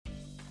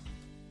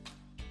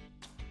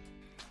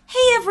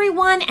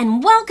everyone,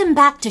 and welcome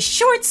back to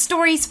Short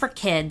Stories for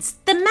Kids,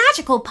 the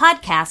magical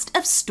podcast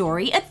of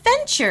story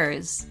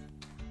adventures.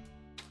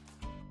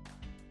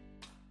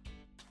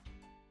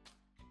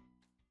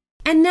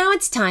 And now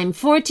it's time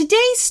for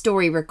today's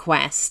story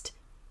request.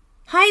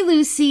 Hi,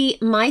 Lucy.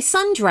 My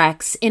son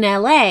Drex in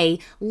LA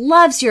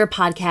loves your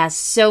podcast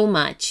so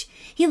much.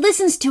 He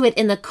listens to it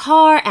in the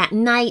car at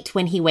night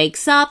when he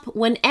wakes up,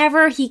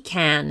 whenever he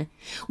can.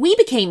 We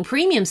became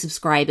premium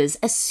subscribers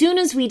as soon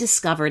as we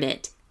discovered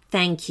it.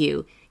 Thank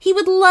you. He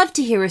would love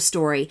to hear a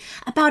story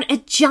about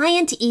a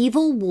giant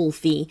evil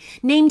Wolfie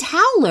named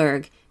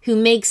Howlerg who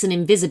makes an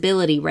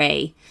invisibility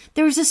ray.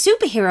 There's a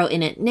superhero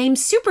in it named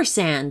Super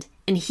Sand,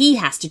 and he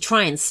has to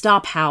try and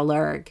stop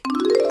Howlerg.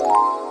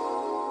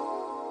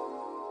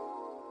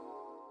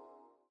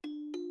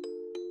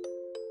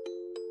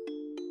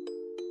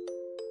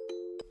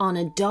 On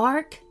a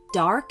dark,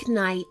 dark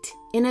night,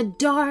 in a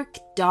dark,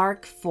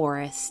 dark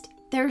forest,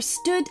 there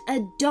stood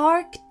a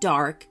dark,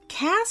 dark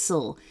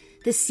castle,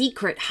 the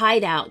secret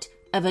hideout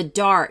of a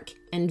dark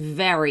and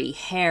very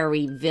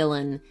hairy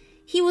villain.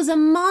 He was a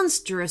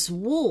monstrous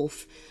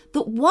wolf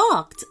that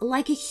walked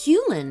like a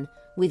human,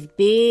 with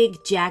big,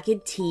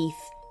 jagged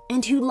teeth,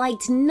 and who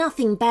liked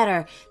nothing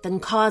better than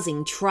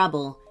causing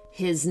trouble.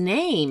 His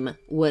name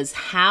was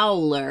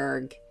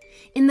Howlerg.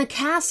 In the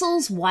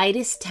castle's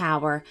widest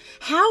tower,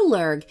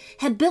 Howlerg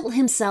had built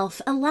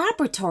himself a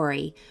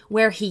laboratory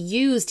where he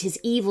used his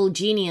evil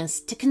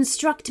genius to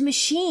construct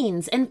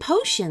machines and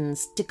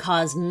potions to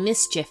cause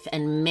mischief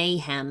and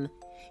mayhem.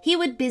 He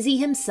would busy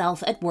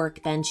himself at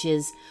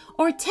workbenches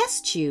or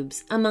test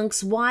tubes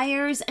amongst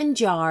wires and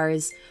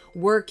jars,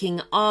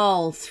 working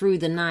all through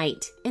the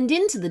night and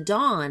into the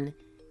dawn.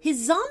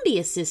 His zombie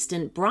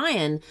assistant,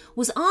 Brian,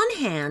 was on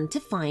hand to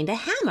find a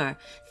hammer,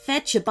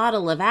 fetch a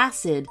bottle of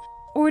acid,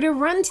 or to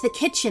run to the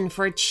kitchen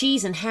for a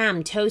cheese and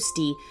ham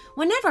toasty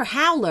whenever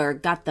Howler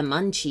got the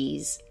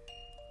munchies.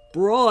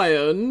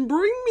 "Brian,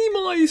 bring me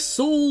my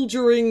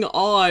soldiering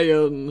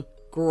iron,"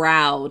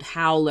 growled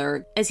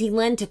Howler as he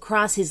leant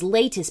across his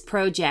latest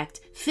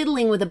project,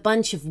 fiddling with a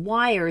bunch of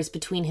wires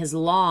between his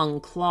long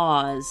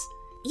claws.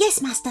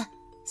 "Yes, master,"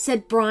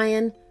 said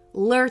Brian,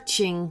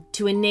 lurching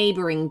to a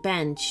neighboring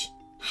bench.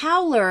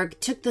 Howler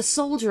took the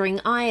soldering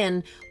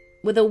iron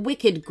with a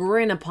wicked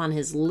grin upon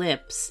his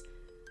lips.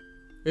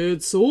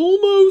 "It's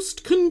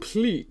almost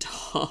complete.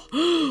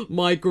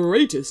 My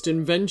greatest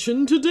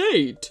invention to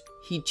date,"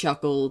 he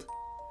chuckled.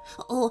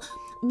 "Oh,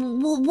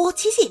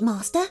 what is it,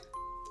 master?"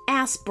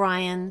 asked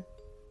Brian.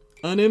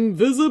 "An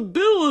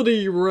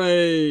invisibility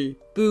ray,"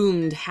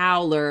 boomed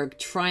Howler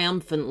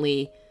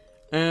triumphantly.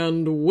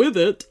 "And with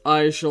it,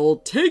 I shall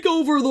take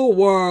over the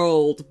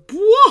world."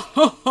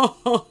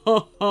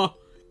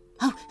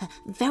 "Oh,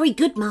 very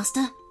good,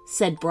 master,"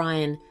 said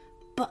Brian.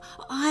 "But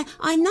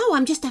I know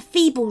I'm just a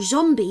feeble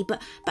zombie,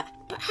 but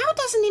how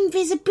does an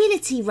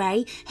invisibility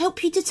ray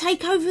help you to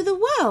take over the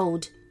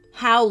world?"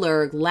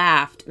 Howler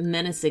laughed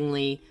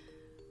menacingly.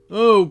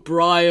 "Oh,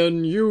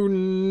 Brian, you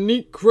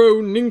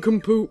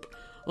necro-nincompoop.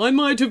 I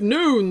might have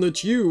known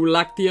that you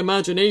lacked the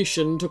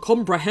imagination to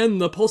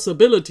comprehend the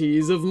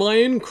possibilities of my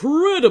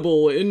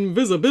incredible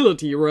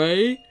invisibility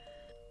ray."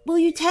 "Will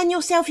you turn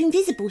yourself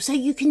invisible so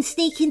you can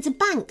sneak into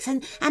banks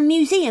and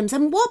museums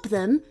and rob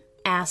them?"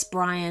 asked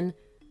Brian.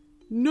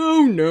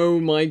 No,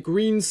 my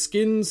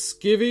green-skinned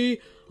skivvy.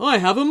 I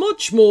have a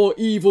much more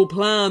evil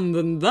plan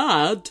than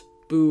that,"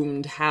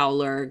 boomed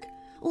Howler.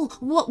 "Oh,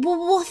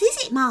 what is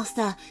it,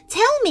 master?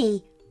 Tell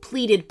me,"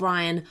 pleaded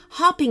Brian,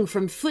 hopping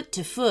from foot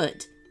to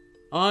foot.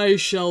 "I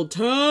shall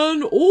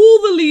turn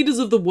all the leaders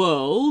of the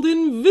world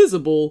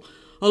invisible,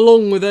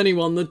 along with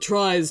anyone that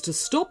tries to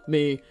stop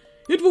me.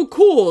 It will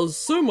cause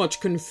so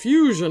much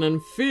confusion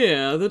and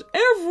fear that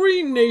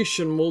every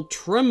nation will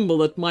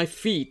tremble at my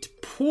feet."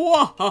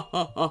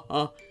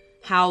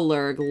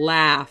 Howler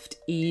laughed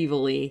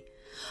evilly.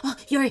 "Oh,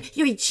 you're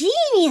a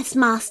genius,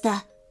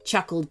 master,"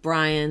 chuckled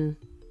Brian.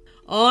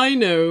 "I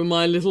know,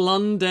 my little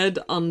undead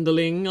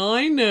underling,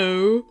 I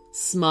know,"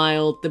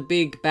 smiled the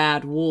big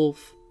bad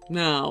wolf.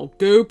 "Now,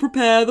 go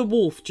prepare the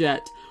wolf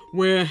jet.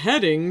 We're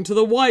heading to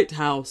the White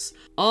House.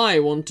 I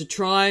want to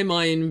try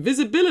my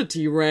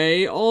invisibility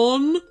ray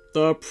on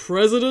the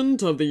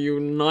President of the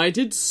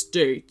United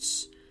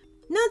States."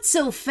 "Not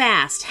so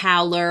fast,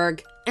 Howler,"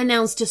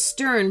 announced a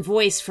stern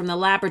voice from the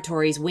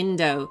laboratory's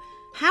window.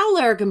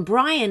 Howler and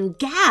Brian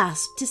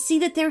gasped to see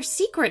that their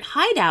secret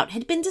hideout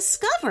had been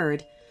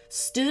discovered.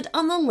 Stood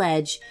on the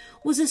ledge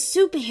was a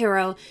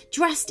superhero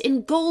dressed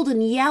in gold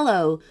and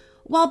yellow,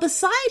 while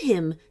beside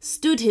him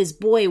stood his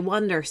boy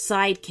wonder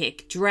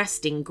sidekick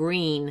dressed in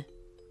green.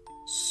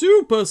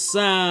 "Super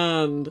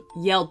Sand!"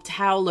 yelped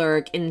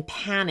Howler in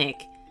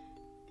panic.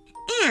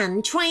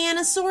 "And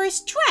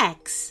Tyrannosaurus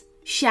Drex!"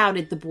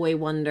 shouted the boy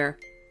wonder.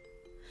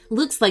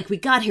 "Looks like we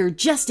got here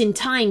just in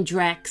time,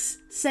 Drex,"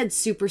 said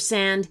Super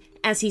Sand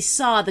as he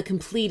saw the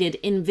completed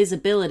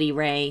invisibility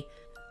ray.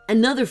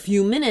 "Another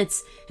few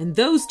minutes, and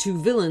those two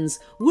villains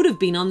would have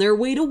been on their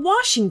way to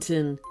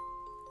Washington."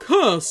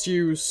 "Curse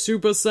you,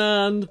 Super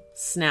Sand!"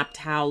 snapped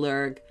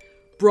Howlerg.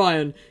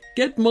 Brian,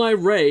 get my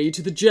ray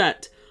to the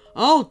jet.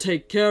 I'll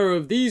take care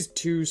of these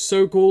two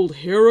so-called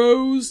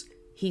heroes."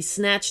 He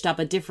snatched up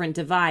a different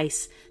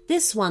device,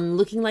 this one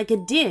looking like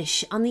a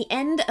dish on the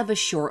end of a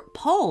short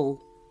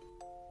pole.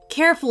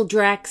 "Careful,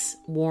 Drex,"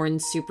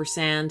 warned Super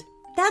Sand.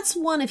 "That's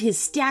one of his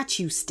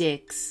statue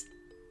sticks."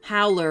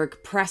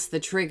 Howlerg pressed the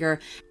trigger,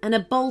 and a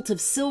bolt of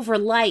silver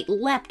light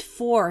leapt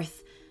forth.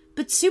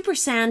 But Super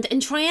Sand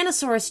and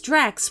Tyrannosaurus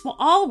Drex were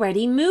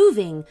already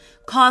moving,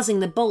 causing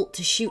the bolt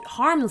to shoot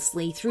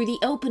harmlessly through the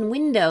open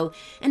window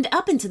and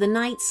up into the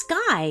night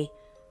sky.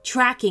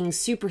 Tracking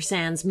Super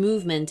Sand's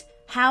movement,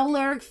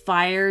 Howlerg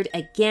fired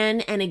again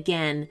and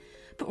again.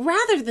 But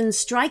rather than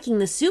striking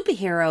the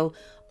superhero,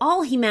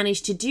 all he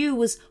managed to do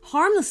was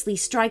harmlessly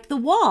strike the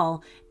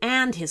wall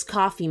and his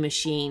coffee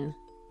machine.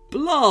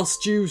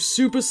 "Blast you,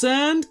 Super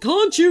Sand!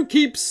 Can't you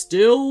keep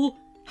still?"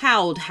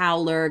 howled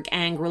Howlerg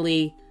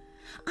angrily.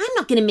 "I'm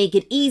not going to make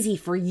it easy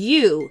for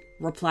you,"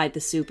 replied the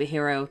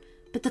superhero.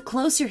 But the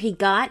closer he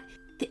got,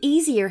 the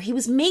easier he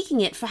was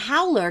making it for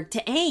Howlerg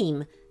to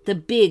aim. The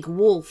big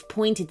wolf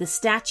pointed the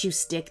statue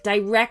stick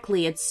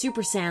directly at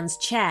Super Sand's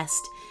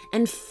chest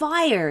and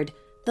fired.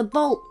 The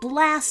bolt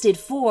blasted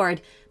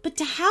forward, but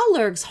to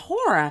Howlerg's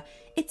horror,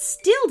 it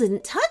still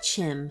didn't touch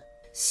him.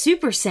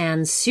 Super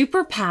Sand's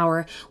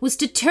superpower was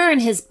to turn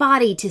his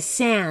body to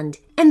sand,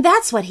 and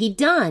that's what he'd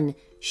done,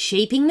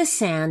 shaping the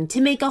sand to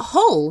make a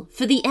hole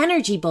for the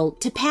energy bolt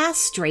to pass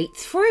straight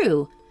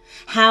through.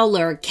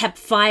 Howlerg kept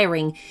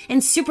firing,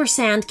 and Super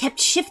Sand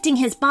kept shifting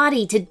his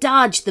body to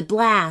dodge the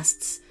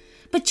blasts.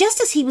 But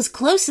just as he was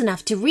close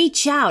enough to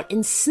reach out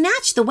and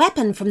snatch the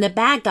weapon from the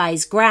bad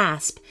guy's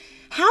grasp,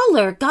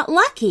 Howlerg got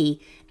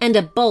lucky, and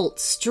a bolt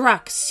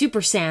struck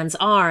Super Sand's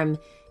arm.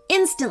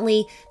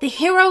 Instantly, the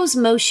hero's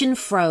motion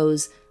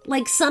froze,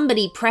 like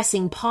somebody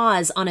pressing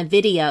pause on a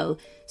video.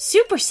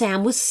 Super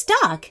Sand was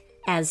stuck,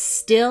 as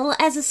still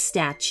as a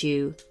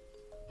statue.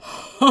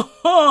 "Ha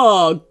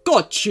ha!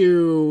 Got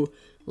you!"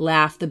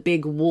 laughed the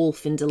big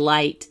wolf in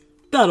delight.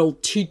 "That'll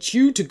teach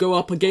you to go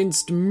up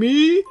against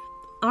me."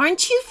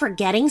 "Aren't you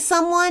forgetting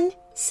someone?"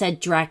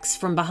 said Drex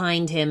from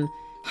behind him.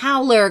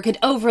 Howlerg had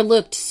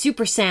overlooked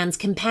Super Sand's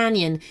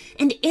companion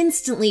and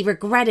instantly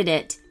regretted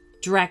it.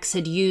 Drex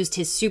had used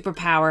his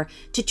superpower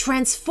to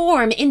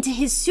transform into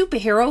his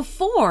superhero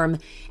form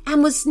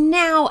and was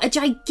now a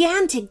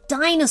gigantic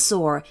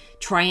dinosaur,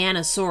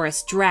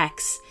 Tyrannosaurus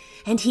Drex,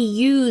 and he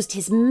used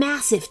his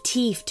massive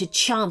teeth to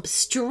chomp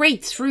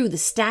straight through the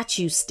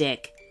statue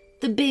stick.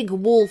 The big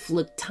wolf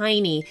looked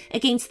tiny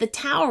against the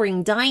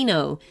towering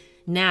dino.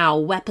 Now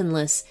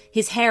weaponless,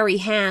 his hairy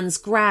hands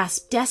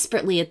grasped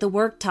desperately at the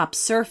worktop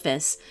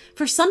surface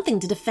for something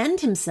to defend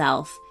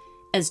himself.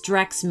 As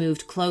Drex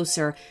moved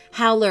closer,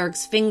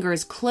 Howlerg's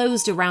fingers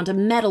closed around a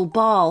metal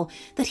ball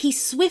that he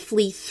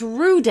swiftly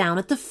threw down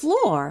at the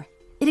floor.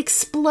 It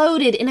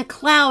exploded in a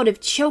cloud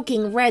of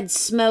choking red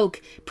smoke,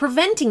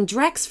 preventing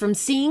Drex from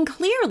seeing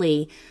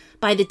clearly.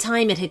 By the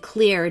time it had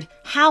cleared,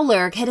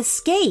 Howlerg had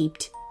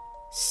escaped.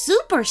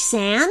 "Super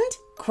Sand!"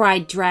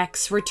 cried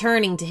Drex,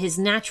 returning to his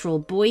natural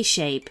boy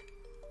shape.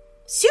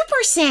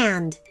 "Super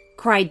Sand!"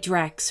 cried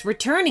Drex,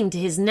 returning to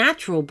his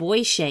natural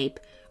boy shape.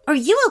 "Are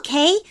you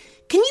okay?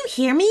 Can you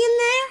hear me in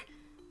there?"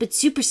 But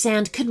Super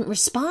Sand couldn't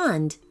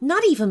respond,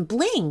 not even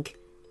blink.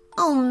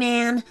 "Oh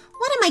man,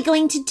 what am I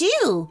going to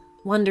do?"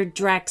 wondered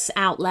Drex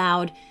out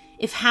loud.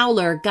 If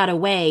Howlerg got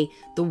away,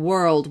 the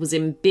world was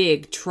in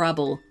big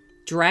trouble.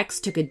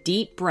 Drex took a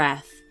deep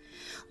breath.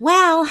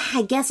 "Well,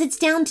 I guess it's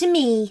down to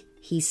me,"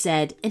 he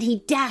said, and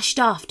he dashed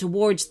off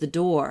towards the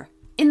door.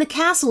 In the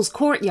castle's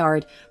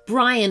courtyard,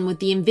 Brian, with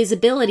the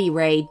invisibility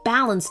ray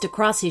balanced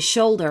across his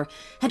shoulder,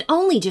 had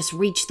only just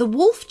reached the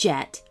wolf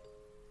jet.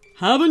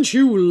 "Haven't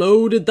you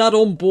loaded that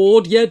on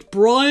board yet,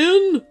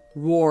 Brian?"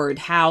 roared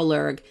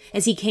Howlerg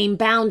as he came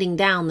bounding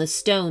down the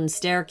stone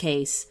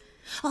staircase.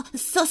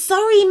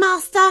 Sorry,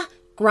 Master,"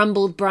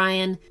 grumbled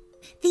Brian.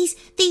 These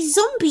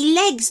zombie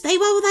legs, they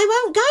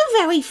won't go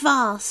very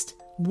fast."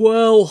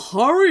 "Well,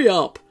 hurry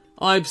up.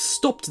 I've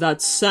stopped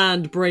that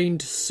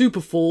sand-brained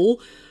superfool,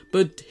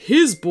 but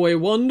his boy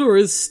wonder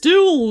is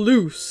still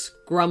loose,"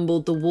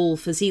 grumbled the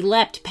wolf as he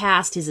leapt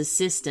past his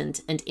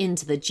assistant and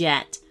into the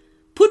jet.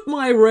 "Put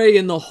my ray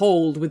in the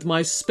hold with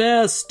my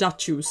spare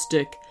statue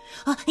stick."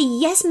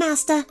 Yes,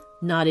 Master,"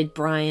 nodded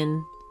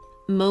Brian.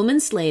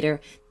 Moments later,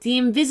 the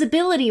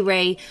invisibility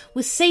ray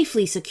was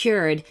safely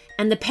secured,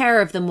 and the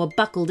pair of them were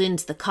buckled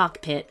into the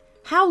cockpit.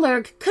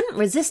 Howlerg couldn't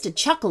resist a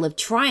chuckle of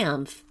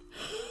triumph.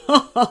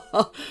 "Ha ha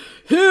ha!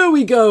 Here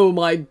we go,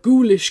 my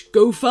ghoulish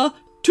gopher,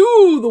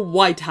 to the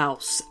White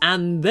House,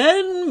 and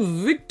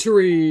then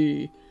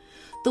victory!"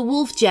 The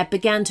wolf jet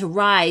began to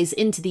rise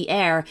into the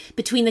air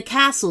between the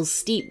castle's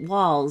steep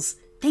walls.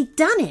 They'd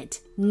done it.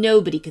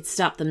 Nobody could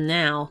stop them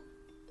now.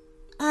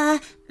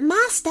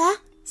 Master,"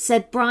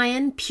 said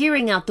Brian,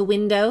 peering out the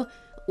window.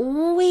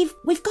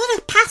 We've got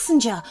a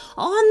passenger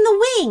on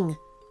the wing."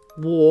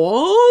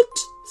 "What?"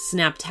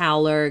 snapped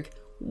Howlerg.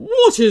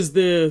 "What is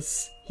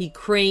this?" He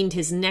craned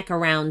his neck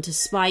around to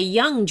spy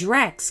young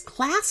Drex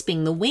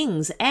clasping the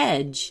wing's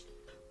edge.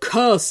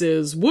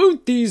 Curses!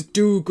 Won't these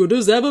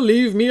do-gooders ever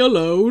leave me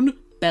alone?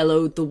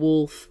 Bellowed the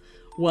wolf.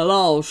 Well,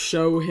 I'll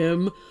show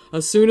him.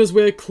 As soon as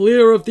we're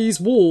clear of these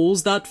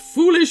walls, that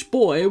foolish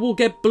boy will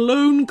get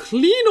blown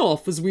clean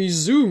off as we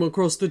zoom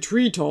across the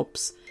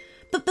treetops.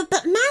 But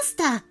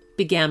Master,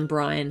 began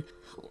Brian,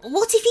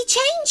 what if he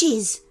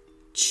changes?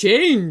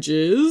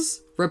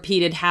 Changes?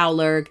 Repeated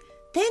Howlerg,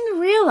 then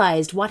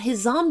realized what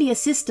his zombie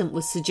assistant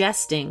was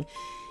suggesting.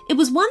 It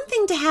was one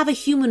thing to have a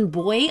human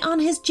boy on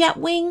his jet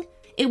wing.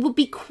 It would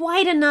be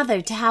quite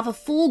another to have a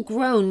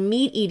full-grown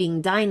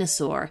meat-eating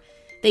dinosaur.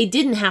 They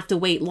didn't have to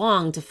wait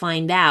long to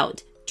find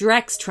out.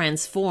 Drex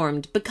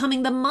transformed,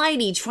 becoming the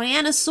mighty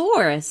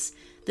Tyrannosaurus.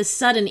 The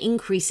sudden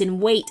increase in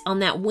weight on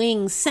that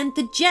wing sent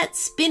the jet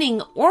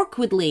spinning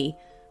awkwardly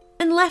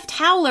and left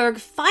Howlerg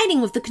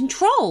fighting with the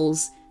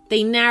controls.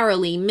 They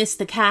narrowly missed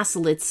the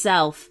castle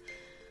itself.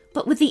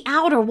 But with the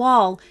outer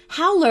wall,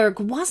 Howlerg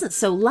wasn't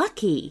so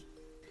lucky.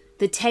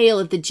 The tail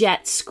of the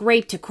jet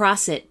scraped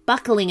across it,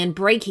 buckling and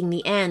breaking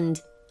the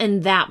end,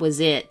 and that was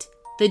it.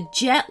 The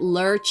jet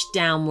lurched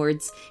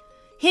downwards,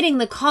 hitting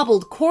the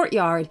cobbled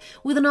courtyard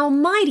with an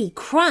almighty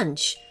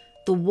crunch.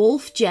 The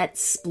wolf jet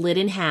split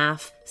in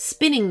half,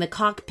 spinning the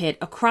cockpit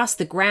across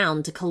the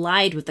ground to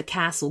collide with the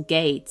castle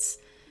gates.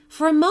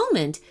 For a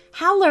moment,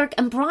 Howlerg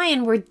and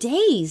Brian were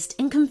dazed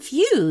and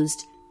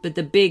confused, but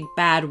the big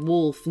bad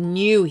wolf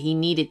knew he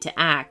needed to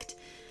act.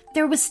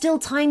 There was still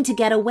time to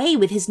get away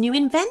with his new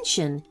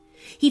invention.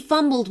 He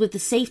fumbled with the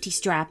safety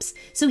straps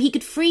so he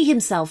could free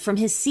himself from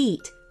his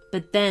seat,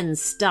 but then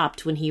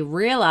stopped when he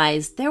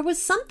realized there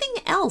was something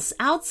else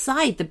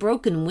outside the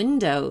broken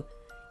window.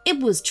 It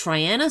was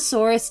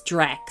Tyrannosaurus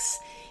Drex.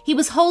 He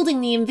was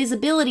holding the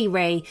invisibility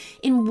ray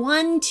in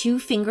one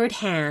 2-fingered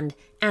hand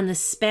and the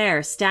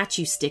spare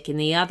statue stick in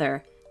the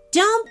other.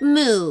 "Don't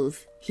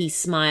move," he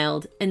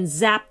smiled and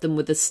zapped them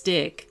with a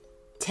stick.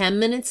 10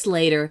 minutes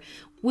later,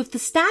 with the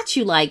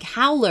statue-like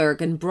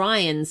Howlerg and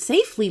Brian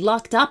safely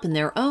locked up in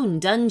their own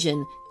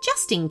dungeon,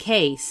 just in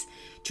case,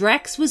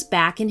 Drex was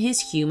back in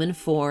his human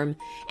form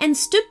and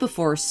stood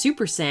before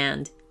Super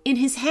Sand. In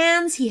his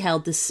hands he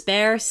held the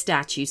spare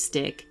statue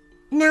stick.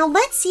 "Now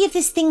let's see if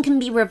this thing can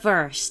be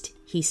reversed,"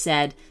 he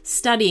said,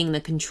 studying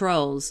the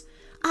controls.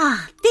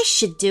 This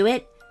should do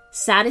it."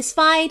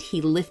 Satisfied,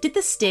 he lifted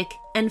the stick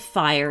and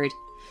fired.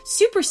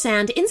 Super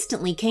Sand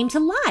instantly came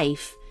to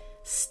life,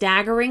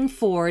 staggering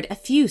forward a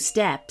few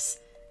steps.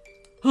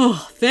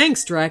 Oh,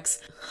 thanks, Drex.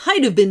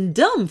 I'd have been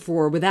dumb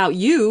for without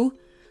you.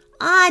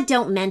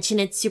 Don't mention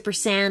it, Super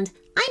Sand.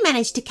 I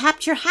managed to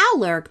capture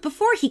Howlerg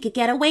before he could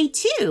get away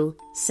too,"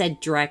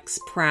 said Drex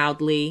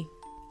proudly.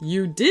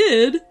 You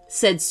did?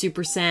 Said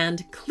Super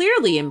Sand,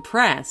 clearly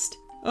impressed.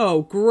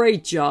 Oh,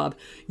 great job.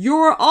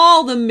 You're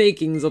all the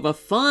makings of a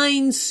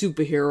fine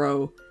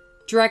superhero.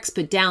 Drex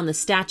put down the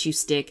statue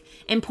stick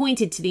and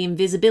pointed to the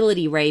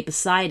invisibility ray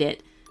beside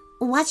it.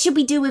 "What should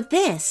we do with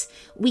this?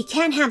 We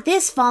can't have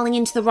this falling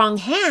into the wrong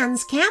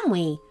hands, can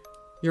we?"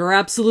 You're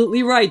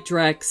absolutely right,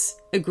 Drex,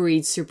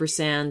 agreed Super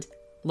Sand.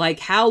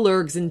 Like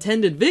Howlerg's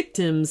intended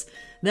victims,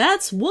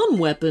 that's one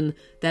weapon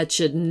that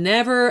should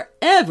never,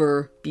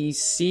 ever be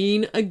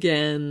seen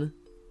again.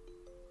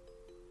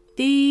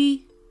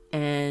 The